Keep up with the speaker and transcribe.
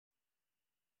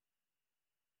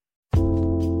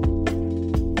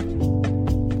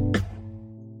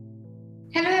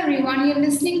you're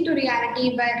listening to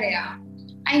Reality by Rhea.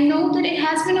 I know that it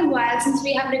has been a while since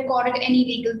we have recorded any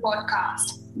legal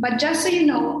podcast, but just so you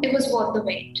know, it was worth the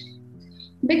wait.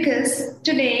 Because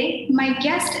today, my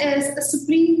guest is a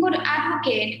Supreme Court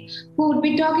advocate who would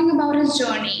be talking about his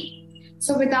journey.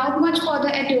 So, without much further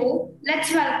ado,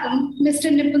 let's welcome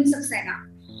Mr. Nipun Saxena.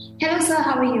 Hello, sir,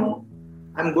 how are you?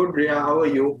 I'm good, Rhea. How are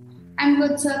you? I'm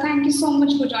good, sir. Thank you so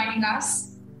much for joining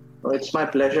us. Oh, it's my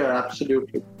pleasure,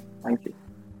 absolutely. Thank you.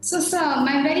 So, sir,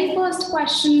 my very first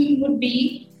question would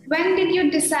be, when did you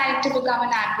decide to become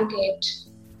an advocate?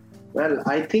 Well,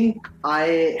 I think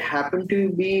I happen to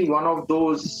be one of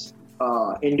those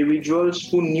individuals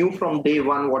who knew from day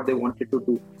one what they wanted to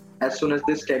do as soon as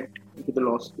they stepped into the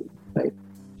law school, right?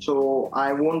 So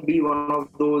I won't be one of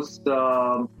those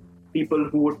people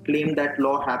who would claim that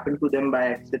law happened to them by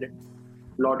accident.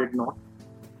 Law did not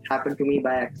happen to me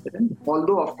by accident.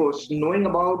 Although, of course, knowing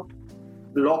about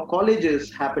law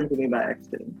colleges happened to me by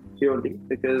accident, purely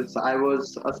because I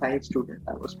was a science student.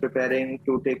 I was preparing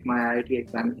to take my IIT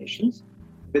examinations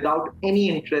without any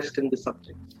interest in the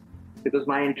subject, because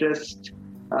my interest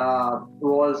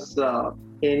was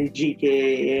in GK,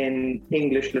 in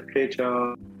English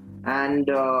literature, and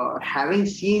having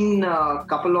seen a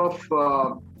couple of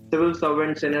civil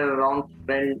servants in and around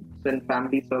friends and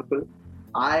family circle,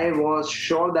 I was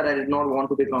sure that I did not want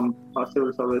to become a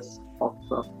civil service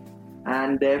officer.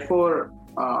 And therefore,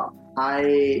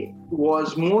 I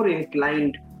was more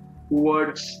inclined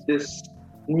towards this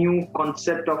new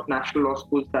concept of national law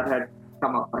schools that had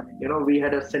come up. We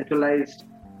had a centralized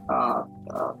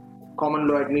common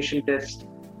law admission test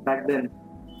back then.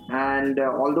 And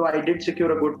although I did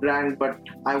secure a good rank, but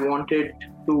I wanted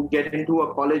to get into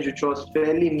a college which was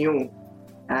fairly new.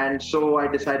 And so I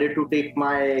decided to take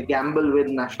my gamble with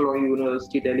National Law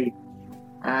University, Delhi.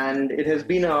 And it has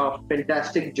been a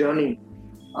fantastic journey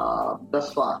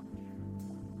thus far.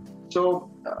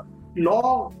 So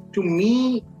law to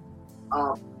me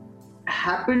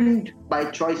happened by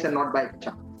choice and not by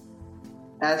chance.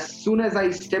 As soon as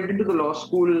I stepped into the law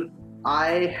school,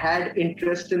 I had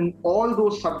interest in all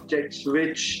those subjects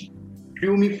which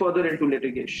drew me further into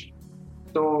litigation.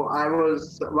 So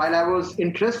while I was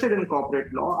interested in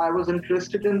corporate law, I was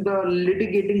interested in the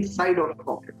litigating side of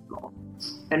corporate law,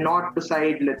 and not the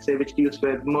side, let's say, which deals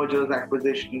with mergers,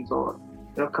 acquisitions, or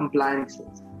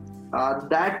compliances.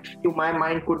 That, to my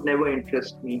mind, could never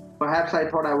interest me. Perhaps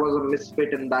I thought I was a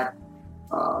misfit in that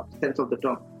sense of the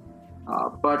term.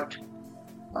 But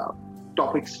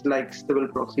topics like civil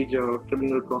procedure,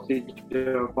 criminal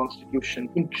procedure, constitution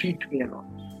intrigued me a lot.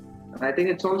 And I think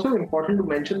it's also important to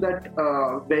mention that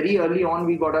very early on,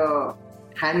 we got a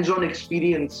hands-on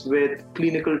experience with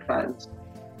clinical trials.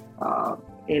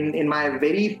 In my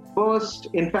very first,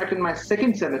 in fact, in my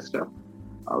second semester,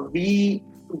 we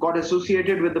got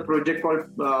associated with the project called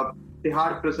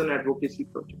Tihar Prison Advocacy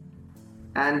Project.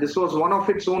 And this was one of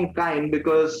its own kind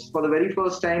because for the very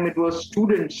first time, it was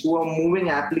students who were moving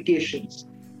applications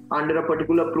under a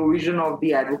particular provision of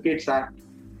the Advocates Act,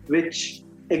 which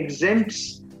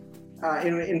exempts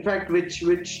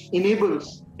which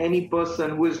enables any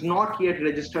person who is not yet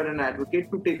registered an advocate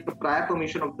to take the prior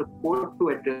permission of the court to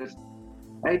address,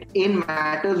 right, in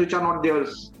matters which are not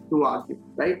theirs to argue,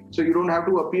 right? So you don't have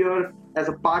to appear as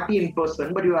a party in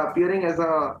person, but you are appearing as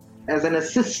an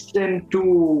assistant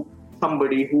to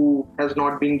somebody who has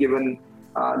not been given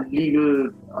legal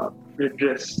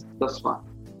redress thus far.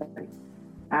 Right?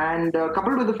 And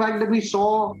coupled with the fact that we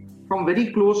saw from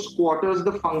very close quarters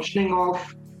the functioning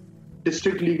of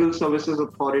District Legal Services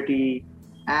Authority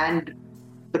and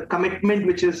the commitment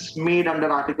which is made under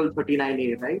Article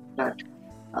 39A, right? That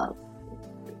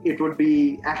it would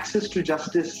be access to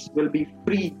justice will be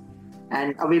free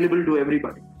and available to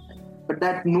everybody. But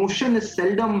that notion is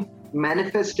seldom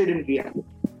manifested in reality.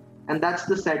 And that's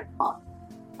the sad part.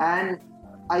 And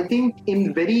I think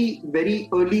in very, very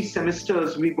early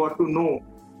semesters, we got to know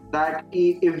that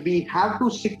if we have to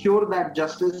secure that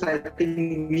justice, I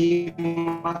think we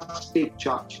must take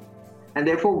charge. And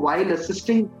therefore, while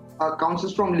assisting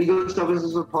counsels from Legal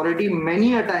Services Authority,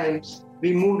 many a times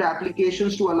we moved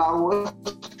applications to allow us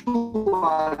to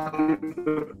argue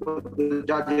before the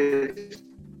judges.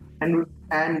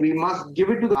 And we must give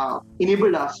it to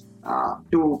enabled us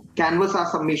to canvass our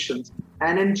submissions.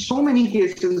 And in so many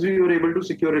cases, we were able to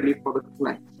secure relief for the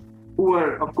clients, who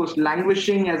were, of course,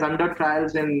 languishing as under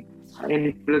trials in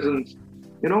prisons.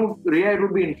 Rhea, it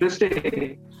would be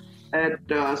interesting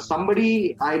that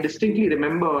somebody I distinctly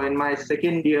remember in my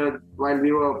second year while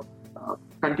we were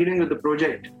continuing with the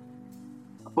project,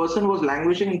 a person was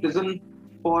languishing in prison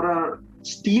for a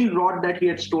steel rod that he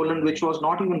had stolen, which was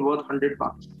not even worth $100.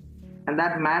 and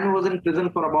that man was in prison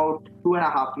for about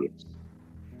 2.5 years,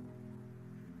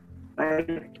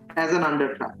 right, as an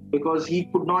under trial, because he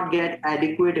could not get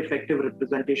adequate effective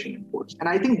representation in courts. And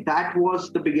I think that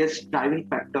was the biggest driving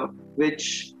factor,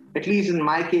 which, at least in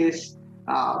my case,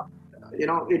 the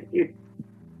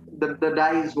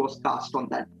dice was cast on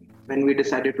that when we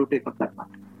decided to take up that matter.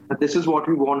 But this is what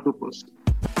we want to pursue.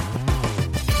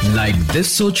 Like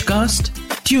this Sochcast?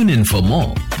 Tune in for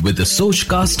more with the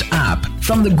Sochcast app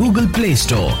from the Google Play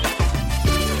Store.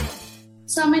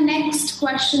 So my next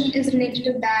question is related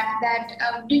to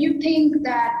that do you think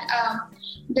that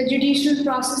the judicial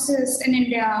processes in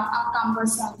India are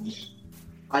cumbersome?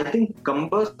 I think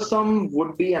cumbersome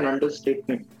would be an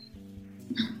understatement.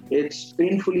 It's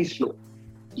painfully slow.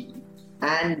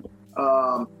 And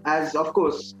as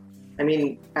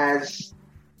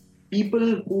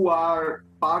people who are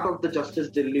part of the justice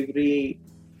delivery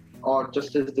or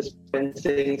justice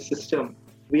dispensing system,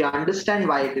 we understand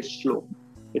why it is slow.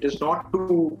 It is not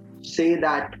to say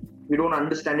that we don't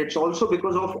understand. It's also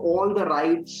because of all the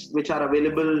rights which are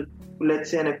available to,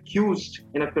 let's say, an accused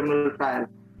in a criminal trial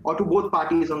or to both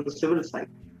parties on the civil side,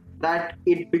 that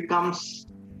it becomes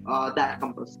that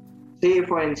cumbersome. Say,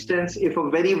 for instance, if a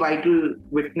very vital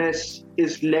witness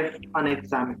is left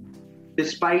unexamined,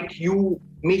 despite you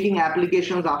making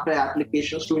applications after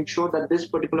applications to ensure that this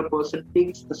particular person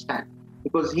takes the stand,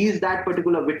 because he is that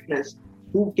particular witness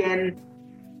who can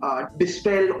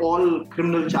dispel all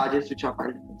criminal charges which are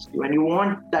filed against you, and you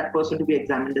want that person to be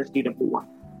examined as DW1.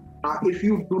 Now, if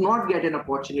you do not get an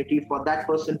opportunity for that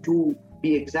person to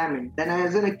be examined, then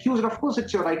as an accused, of course,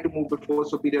 it's your right to move before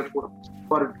superior forums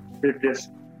for redress.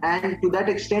 And to that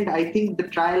extent, I think the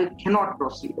trial cannot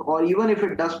proceed, or even if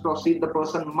it does proceed, the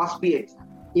person must be examined,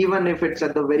 even if it's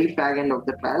at the very fag end of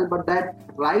the trial. But that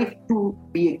right to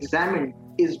be examined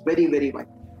is very, very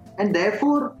vital. And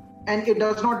therefore, and it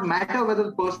does not matter whether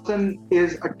the person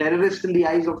is a terrorist in the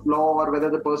eyes of law or whether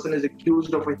the person is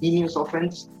accused of a heinous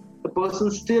offense, the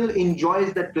person still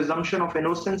enjoys that presumption of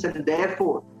innocence, and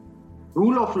therefore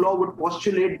rule of law would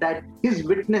postulate that his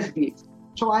witness be examined.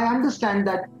 So I understand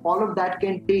that all of that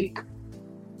can take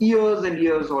years and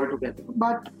years altogether,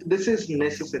 but this is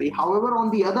necessary. However,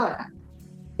 on the other hand,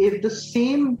 if the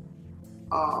same,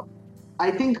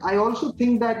 I also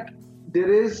think that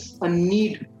there is a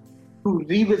need to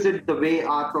revisit the way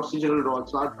our procedural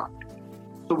laws are drafted.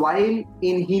 So while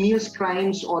in heinous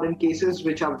crimes or in cases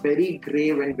which are very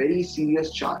grave and very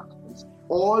serious charges,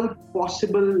 all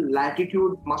possible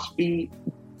latitude must be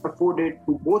afforded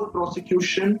to both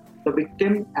prosecution, the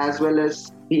victim, as well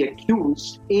as the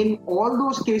accused. In all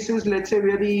those cases, let's say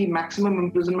where the maximum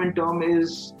imprisonment term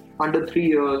is under 3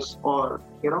 years or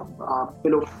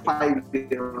below 5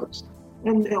 years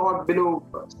or below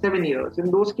 7 years,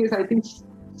 in those cases, I think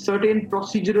certain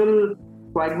procedural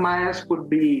quagmires could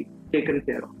be taken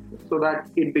care of so that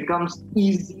it becomes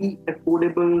easy,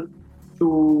 affordable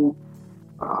to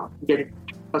get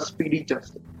a speedy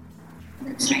justice.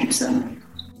 That's right, sir.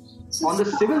 On the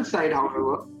civil side,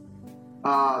 however,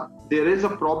 there is a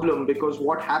problem, because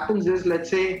what happens is, let's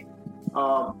say,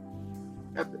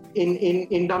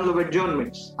 in terms of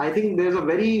adjournments, I think there's a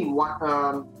very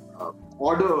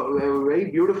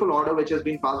beautiful order which has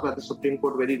been passed by the Supreme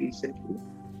Court very recently,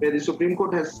 where the Supreme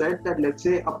Court has said that, let's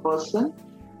say, a person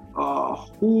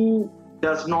who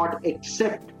does not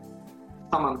accept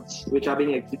summons which are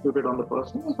being executed on the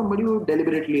person, or somebody who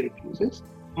deliberately refuses,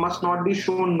 must not be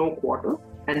shown no quarter,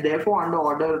 and therefore under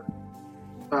Order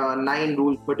 9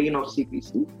 Rule 13 of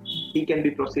CPC, he can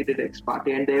be proceeded ex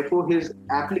parte, and therefore his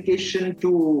application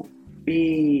to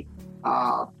be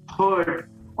heard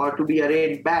or to be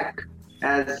arraigned back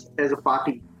as a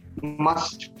party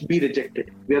must be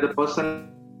rejected, where the person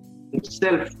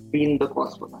himself being the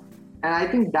cause for that. And I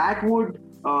think that would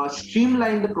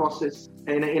streamline the process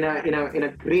in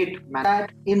a great manner.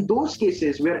 That in those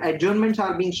cases where adjournments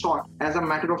are being sought as a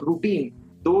matter of routine,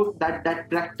 though that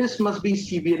practice must be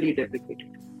severely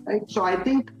deprecated. Right? So I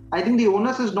think the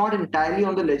onus is not entirely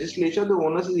on the legislature. The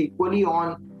onus is equally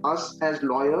on us as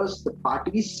lawyers, the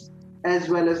parties, as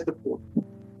well as the court,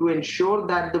 to ensure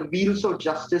that the wheels of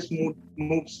justice move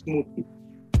smoothly.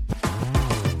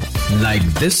 Like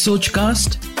this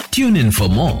Sochcast? Tune in for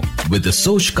more with the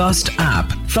Sochcast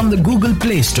app from the Google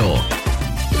Play Store.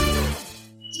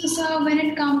 So, sir, when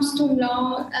it comes to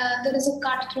law, there is a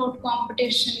cutthroat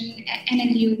competition in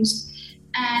NLUs,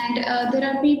 and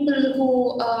there are people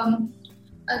who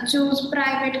choose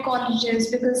private colleges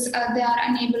because they are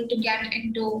unable to get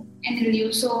into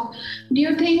NLU. So, do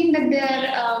you think that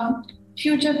their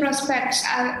future prospects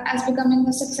as becoming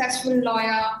a successful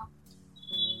lawyer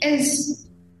is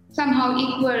somehow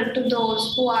equal to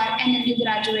those who are NLU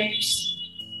graduates?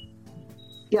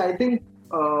 Yeah, I think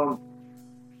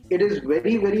it is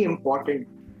very, very important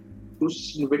to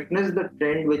witness the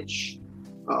trend which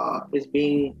is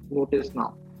being noticed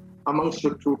now amongst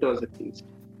recruiters, at least.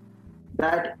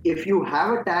 That if you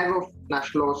have a tag of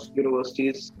national law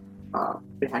universities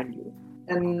behind you,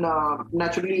 and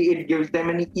naturally it gives them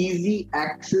an easy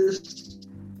access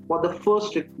for the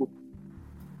first recruit.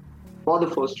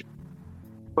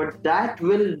 But that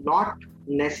will not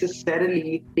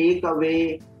necessarily take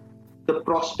away the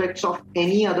prospects of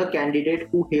any other candidate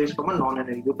who hails from a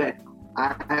non-NLU background.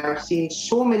 I have seen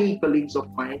so many colleagues of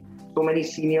mine, so many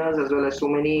seniors as well as so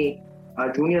many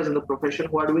juniors in the profession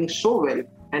who are doing so well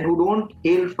and who don't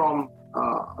hail from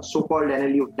a so-called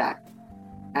NLU tag.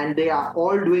 And they are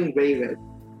all doing very well.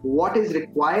 What is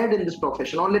required in this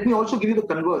profession, or let me also give you the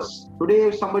converse. Today,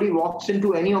 if somebody walks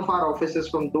into any of our offices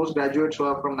from those graduates who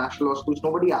are from national law schools,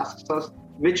 nobody asks us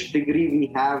which degree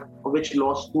we have or which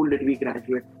law school did we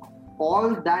graduate from.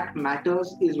 All that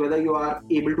matters is whether you are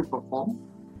able to perform,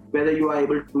 whether you are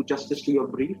able to do justice to your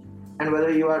brief, and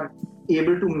whether you are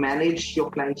able to manage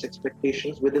your client's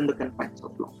expectations within the confines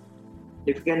of law.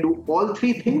 If you can do all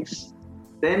three things,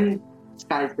 then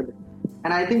sky's the limit.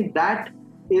 And I think that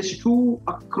is true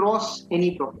across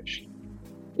any profession.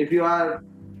 If you are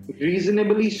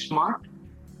reasonably smart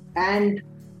and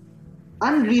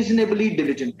unreasonably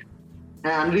diligent,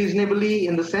 and unreasonably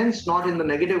in the sense, not in the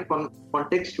negative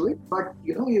context to it, but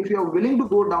if you are willing to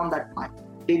go down that path,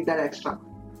 take that extra mile.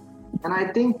 And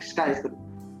I think sky's the limit.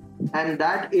 And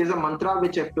that is a mantra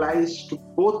which applies to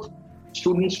both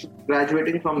students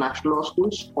graduating from national law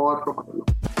schools or from other law.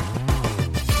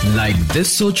 Like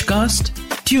this Sochcast?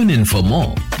 Tune in for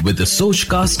more with the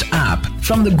Sochcast app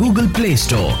from the Google Play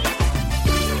Store.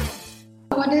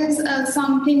 What is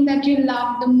something that you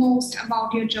love the most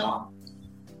about your job?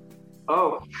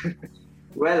 Oh,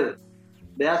 well,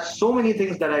 there are so many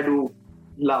things that I do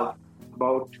love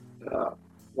about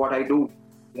what I do.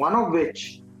 One of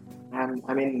which, and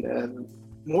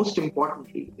most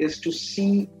importantly, is to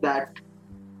see that,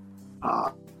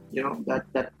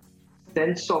 that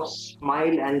sense of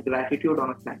smile and gratitude on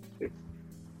a client's face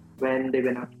when they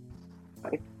win a case,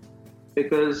 right?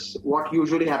 Because what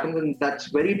usually happens, and that's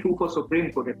very true for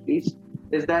Supreme Court at least,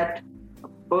 is that a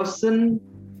person,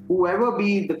 whoever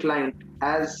be the client,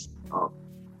 has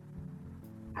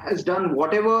done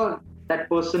whatever that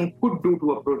person could do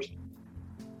to approach them.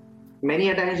 Many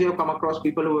a times you have come across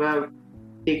people who have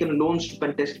taken loans to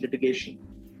contest litigation.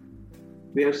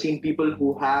 We have seen people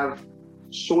who have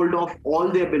sold off all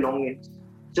their belongings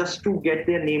just to get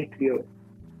their name cleared.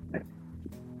 Right?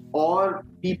 Or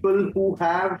people who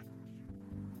have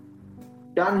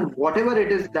done whatever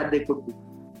it is that they could do,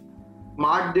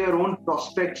 marred their own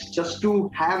prospects just to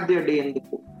have their day in the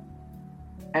court.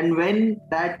 And when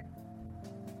that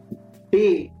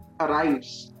day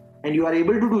arrives and you are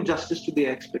able to do justice to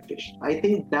their expectation, I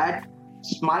think that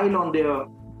smile on their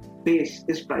face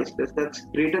is priceless. That's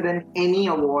greater than any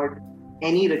award,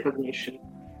 any recognition,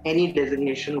 any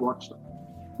designation whatsoever.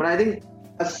 But I think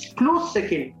a close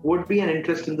second would be an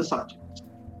interest in the subject.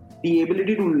 The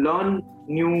ability to learn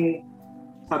new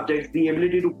subjects, the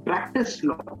ability to practice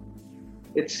law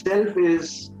itself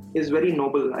is very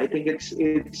noble. I think it's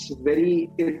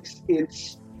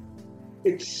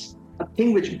a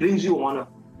thing which brings you honor.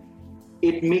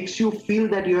 It makes you feel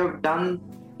that you have done,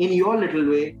 in your little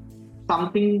way,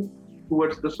 something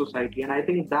towards the society. And I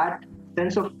think that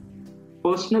sense of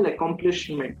personal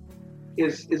accomplishment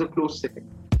is a close second.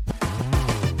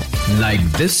 Like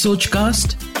this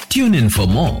Sochcast? Tune in for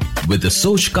more with the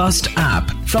Sochcast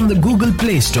app from the Google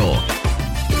Play Store.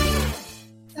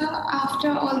 So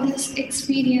after all this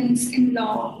experience in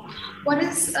law, what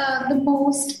is the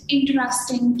most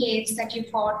interesting case that you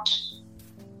fought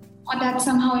or that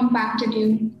somehow impacted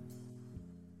you?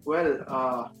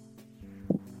 Well,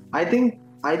 I think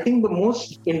the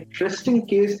most interesting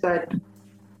case that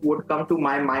would come to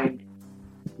my mind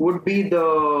would be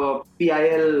the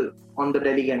PIL on the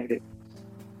Delhi gang rape,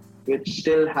 which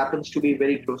still happens to be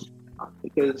very close to my heart,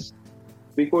 because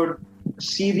we could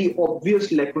see the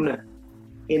obvious lacuna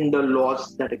in the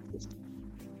laws that exist.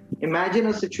 Imagine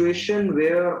a situation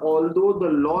where, although the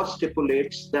law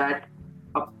stipulates that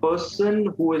a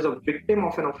person who is a victim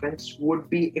of an offense would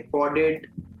be accorded,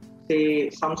 say,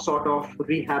 some sort of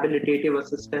rehabilitative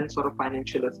assistance or a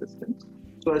financial assistance,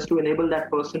 so as to enable that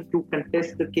person to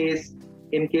contest the case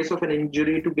in case of an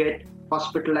injury, to get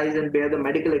hospitalized and bear the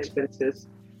medical expenses.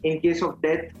 In case of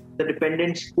death, the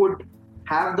dependents could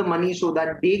have the money so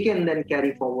that they can then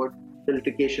carry forward the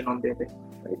litigation on their behalf.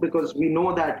 Right? Because we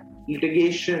know that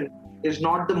litigation is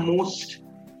not the most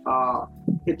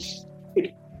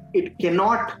it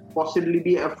cannot possibly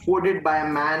be afforded by a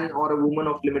man or a woman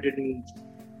of limited means.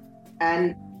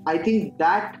 And I think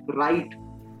that right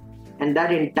and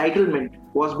that entitlement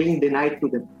was being denied to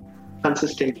them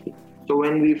consistently. So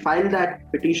when we filed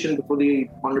that petition before the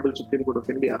Honorable Supreme Court of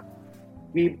India,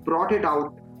 we brought it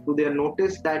out to their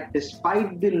notice that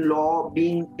despite the law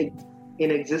being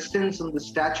in existence in the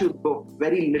statute book,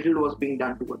 very little was being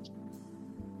done towards it.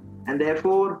 And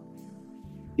therefore,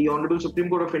 the Honorable Supreme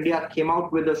Court of India came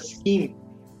out with a scheme,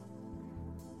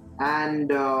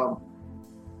 and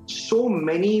so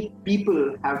many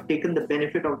people have taken the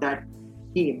benefit of that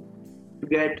scheme to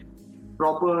get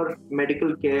proper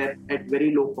medical care at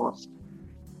very low cost.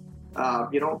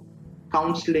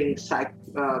 Counseling,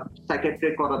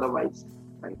 psychiatric or otherwise,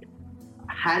 right?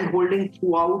 Hand-holding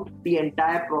throughout the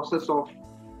entire process of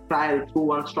trial through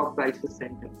one-stop crisis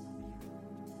centers,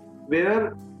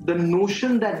 where the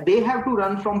notion that they have to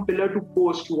run from pillar to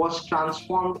post was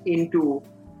transformed into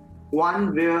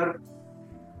one where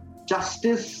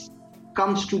justice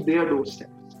comes to their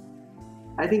doorsteps.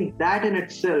 I think that in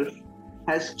itself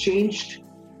has changed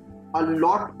a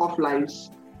lot of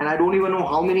lives, and I don't even know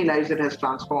how many lives it has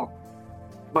transformed.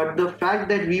 But the fact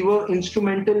that we were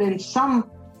instrumental in some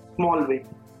small way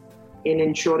in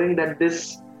ensuring that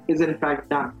this is in fact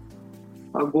done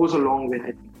goes a long way,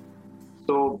 I think.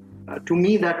 So to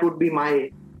me, that would be my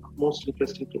most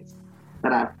interesting case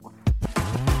that I have found.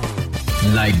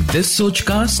 Like this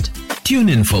Sochcast? Tune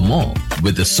in for more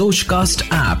with the Sochcast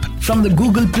app from the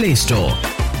Google Play Store.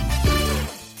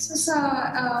 So,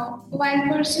 sir, while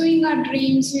pursuing our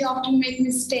dreams, we often make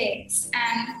mistakes.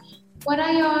 And what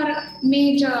are your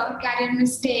major career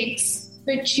mistakes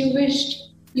which you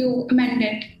wished you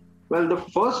amended? Well, the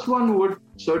first one would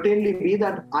certainly be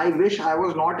that I wish I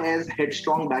was not as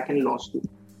headstrong back in law school.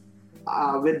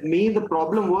 With me, the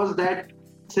problem was that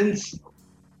since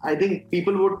I think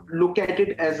people would look at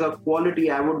it as a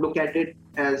quality, I would look at it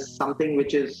as something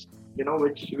which is,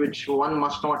 which one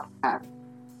must not have.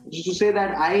 Which is to say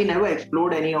that I never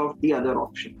explored any of the other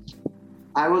options.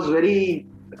 I was very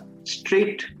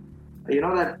straight,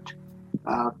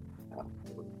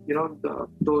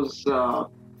 those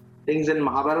things in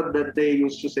Mahabharata that they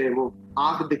used to say, "Wo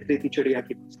aankh dikh rahi thi chadiya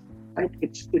ki paas." Right?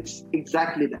 It's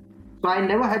exactly that. So I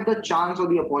never had the chance or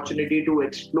the opportunity to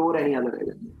explore any other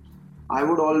avenue. I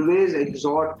would always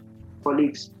exhort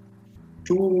colleagues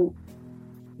to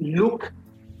look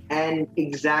and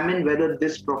examine whether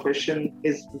this profession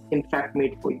is in fact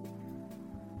made for you.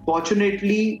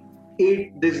 Fortunately,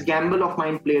 this gamble of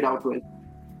mine played out well.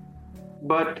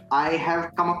 But I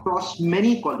have come across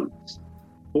many colleagues,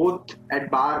 both at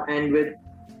bar and with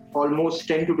almost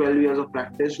 10 to 12 years of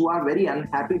practice, who are very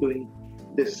unhappy doing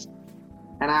this.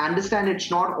 And I understand it's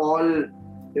not all,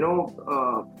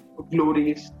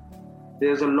 glories.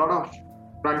 There's a lot of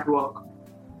front work.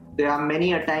 There are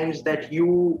many a times that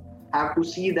you have to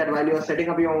see that while you are setting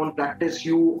up your own practice,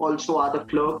 you also are the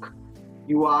clerk.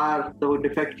 You are the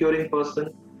defect curing person.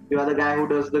 You are the guy who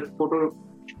does the photo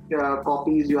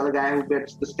copies. You are the guy who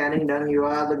gets the scanning done. You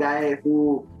are the guy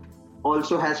who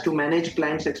also has to manage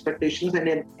clients' expectations.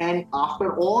 And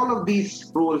after all of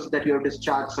these roles that you have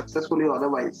discharged successfully or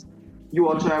otherwise, you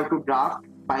also have to draft,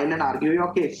 file and argue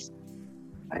your case.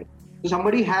 Right? So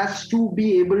somebody has to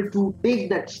be able to take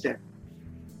that step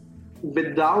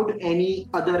without any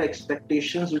other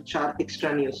expectations which are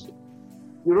extraneous.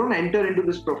 You don't enter into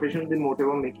this profession with the motive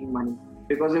of making money.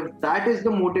 Because if that is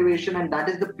the motivation and that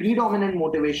is the predominant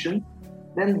motivation,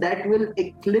 then that will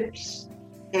eclipse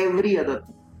every other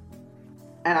thing.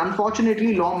 And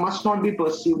unfortunately, law must not be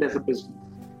perceived as a business.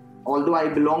 Although I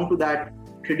belong to that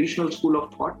traditional school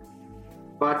of thought,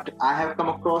 but I have come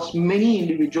across many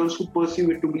individuals who perceive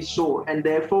it to be so, and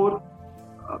therefore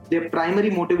their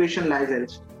primary motivation lies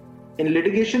elsewhere. In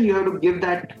litigation, you have to give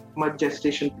that much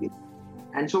gestation period.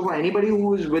 And so for anybody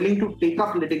who is willing to take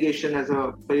up litigation as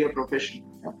a career profession,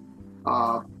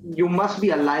 you must be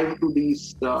alive to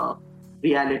these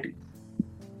realities.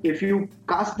 If you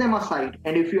cast them aside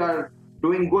and if you are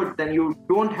doing good, then you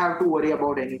don't have to worry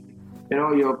about anything,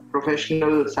 your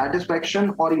professional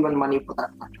satisfaction or even money for that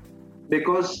matter.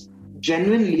 Because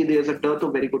genuinely there's a dearth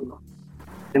of very good lawyers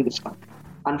in this country.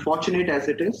 Unfortunate as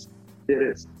it is, there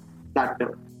is that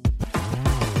dearth.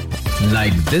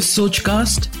 Like this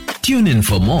Sochcast? Tune in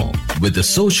for more with the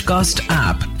Sochcast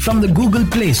app from the Google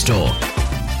Play Store.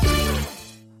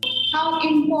 How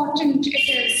important it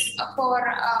is for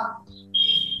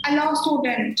a law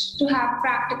student to have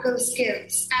practical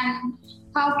skills, and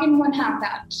how can one have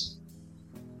that?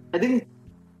 I think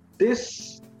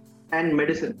this and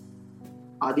medicine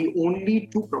are the only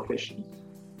two professions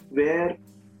where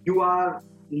you are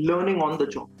learning on the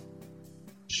job.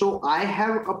 So I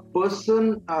have a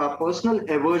personal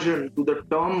aversion to the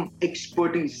term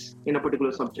expertise in a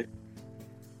particular subject,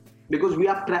 because we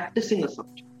are practicing a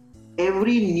subject.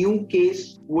 Every new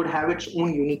case would have its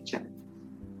own unique challenge.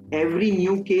 Every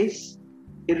new case,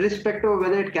 irrespective of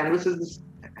whether it canvasses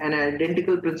an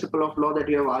identical principle of law that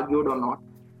you have argued or not,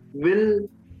 will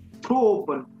throw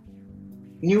open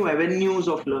new avenues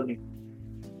of learning,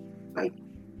 right?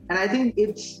 And I think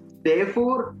it's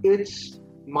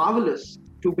marvelous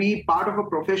to be part of a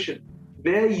profession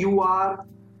where you are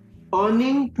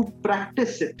earning to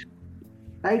practice it,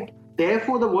 right?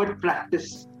 Therefore, the word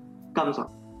practice comes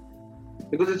up,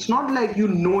 because it's not like you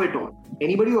know it all.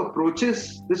 Anybody who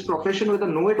approaches this profession with a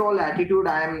know-it-all attitude,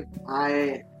 I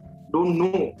don't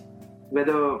know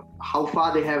how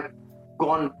far they have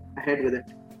gone ahead with it.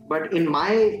 But in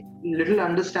my little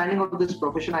understanding of this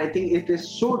profession, I think it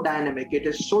is so dynamic, it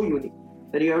is so unique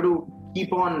that you have to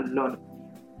keep on learning.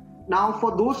 Now,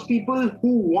 for those people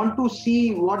who want to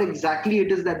see what exactly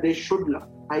it is that they should learn,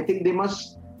 I think they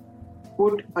must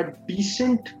put a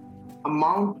decent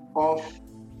amount of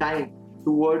time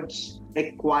towards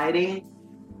acquiring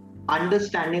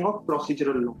understanding of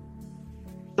procedural law.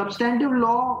 Substantive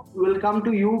law will come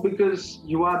to you because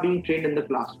you are being trained in the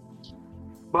classrooms.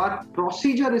 But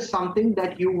procedure is something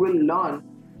that you will learn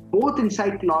both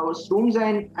inside classrooms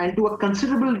and to a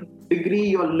considerable degree,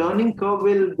 your learning curve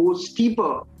will go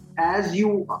steeper as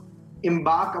you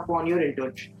embark upon your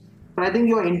internships. So I think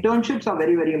your internships are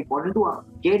very, very important to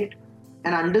get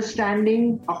an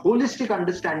understanding, a holistic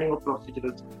understanding of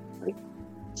procedural science, right?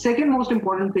 Second most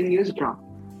important thing is drafting.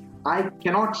 I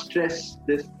cannot stress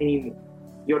this anymore.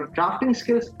 Your drafting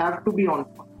skills have to be on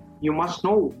point. You must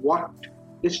know what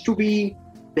is to be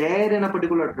there in a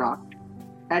particular draft,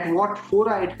 at what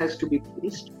fora it has to be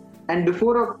placed, and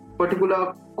before a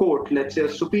particular court, let's say a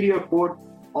superior court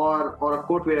or a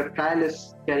court where a trial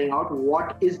is carrying out,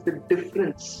 what is the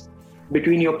difference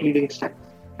between your pleading styles?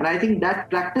 And I think that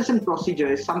practice and procedure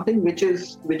is something which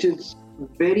is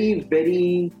very,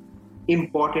 very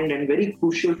important and very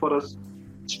crucial for a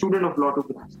student of law to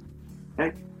grasp.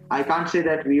 Right? I can't say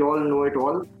that we all know it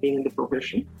all being in the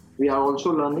profession. We are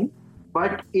also learning,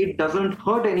 but it doesn't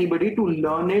hurt anybody to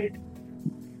learn it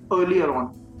earlier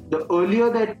on. The earlier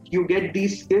that you get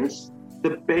these skills,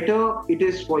 the better it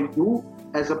is for you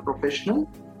as a professional,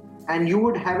 and you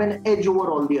would have an edge over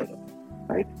all the others,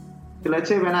 right? So let's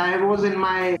say when I was in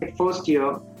my first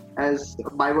year, as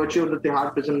by virtue of the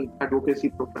Tihar Prison Advocacy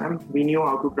Program, we knew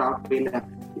how to draft bail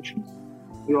applications.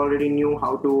 We already knew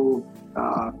how to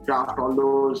draft all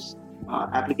those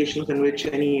applications in which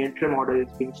any interim order is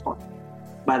being sought.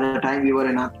 By the time we were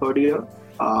in our third year,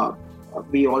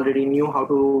 we already knew how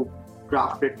to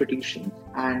draft writ petitions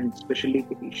and special leave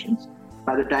petitions.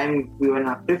 By the time we were in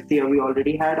our fifth year, we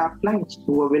already had our clients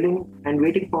who were willing and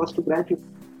waiting for us to graduate,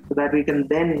 so that we can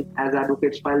then, as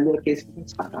advocates, file their cases and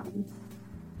start arguing.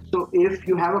 So if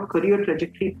you have a career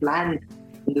trajectory planned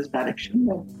in this direction,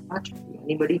 then naturally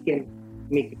anybody can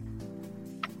make it.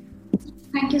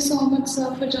 Thank you so much,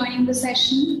 sir, for joining the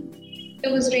session.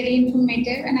 It was really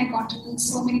informative and I got to learn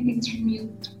so many things from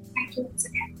you. Thank you once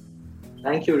again.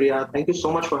 Thank you, Ria. Thank you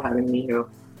so much for having me here.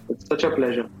 It's such a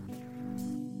pleasure.